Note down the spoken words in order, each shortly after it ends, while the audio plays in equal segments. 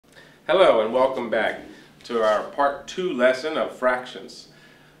Hello and welcome back to our part 2 lesson of fractions.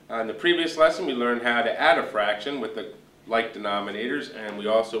 In the previous lesson we learned how to add a fraction with the like denominators, and we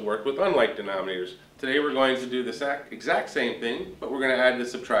also worked with unlike denominators. Today we're going to do the exact same thing, but we're going to add the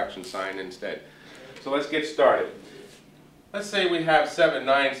subtraction sign instead. So let's get started. Let's say we have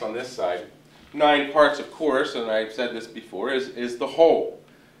 7/9 on this side. 9 parts, of course, and I've said this before, is the whole.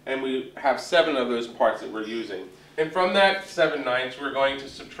 And we have 7 of those parts that we're using. And from that 7/9 we're going to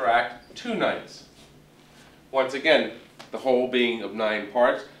subtract 2/9. Once again, the whole being of 9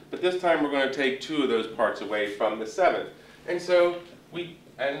 parts, but this time we're going to take 2 of those parts away from the 7. And so we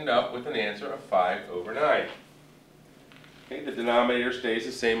end up with an answer of 5/9. Okay, the denominator stays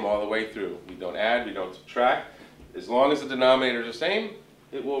the same all the way through. We don't add, we don't subtract. As long as the denominator is the same,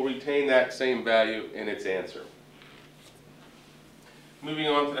 it will retain that same value in its answer. Moving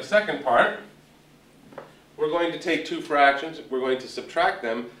on to the second part, we're going to take 2 fractions, we're going to subtract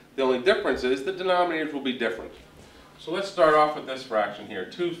them. The only difference is the denominators will be different. So let's start off with this fraction here,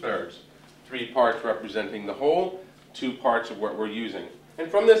 2/3. 3 parts representing the whole, 2 parts of what we're using. And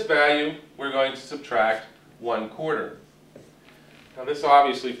from this value, we're going to subtract 1/4. Now this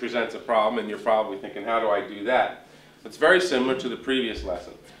obviously presents a problem, and you're probably thinking, how do I do that? It's very similar to the previous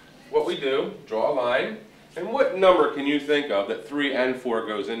lesson. What we do, draw a line, and what number can you think of that 3 and 4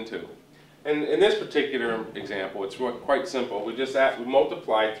 goes into? And in this particular example, it's quite simple. We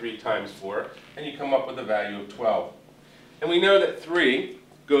multiply 3 times 4, and you come up with a value of 12. And we know that 3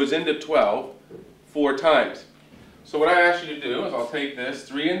 goes into 12 4 times. So what I ask you to do is I'll take this,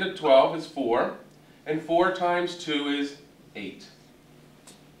 3 into 12 is 4, and 4 times 2 is 8.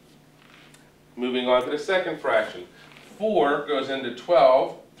 Moving on to the second fraction. 4 goes into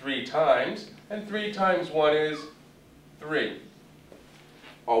 12 3 times, and 3 times 1 is 3.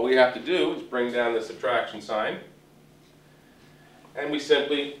 All we have to do is bring down the subtraction sign, and we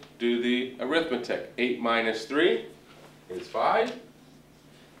simply do the arithmetic. 8 minus 3 is 5,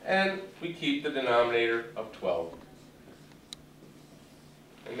 and we keep the denominator of 12.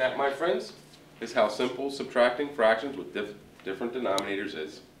 And that, my friends, is how simple subtracting fractions with different denominators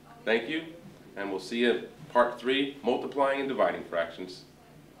is. Thank you, and we'll see you in part 3, multiplying and dividing fractions.